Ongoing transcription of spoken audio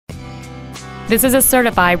This is a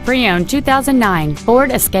certified pre-owned 2009 Ford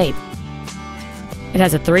Escape. It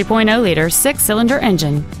has a 3.0-liter six-cylinder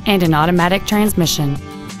engine and an automatic transmission.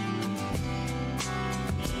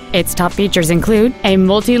 Its top features include a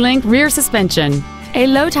multi-link rear suspension, a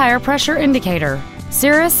low tire pressure indicator,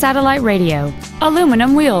 Sirius satellite radio,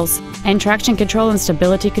 aluminum wheels, and traction control and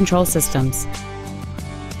stability control systems.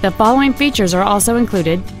 The following features are also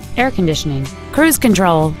included: air conditioning, cruise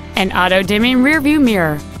control, an auto-dimming rear-view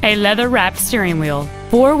mirror, a leather-wrapped steering wheel,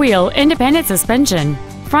 four-wheel independent suspension,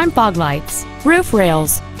 front fog lights, roof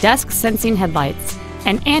rails, dusk-sensing headlights,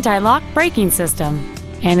 an anti-lock braking system,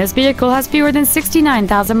 and this vehicle has fewer than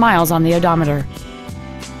 69,000 miles on the odometer.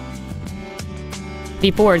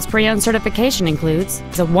 The Ford's pre-owned certification includes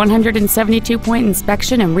a 172-point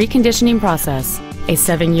inspection and reconditioning process, a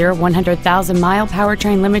 7-year, 100,000-mile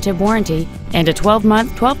powertrain limited warranty, and a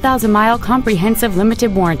 12-month, 12,000-mile comprehensive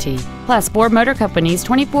limited warranty, plus Ford Motor Company's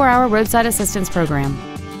 24-hour roadside assistance program.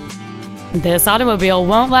 This automobile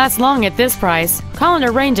won't last long at this price. Call and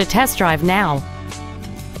arrange a test drive now.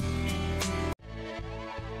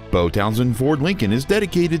 Beau Townsend Ford Lincoln is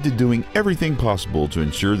dedicated to doing everything possible to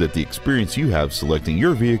ensure that the experience you have selecting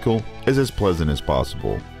your vehicle is as pleasant as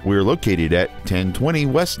possible. We are located at 1020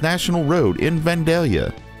 West National Road in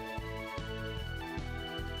Vandalia.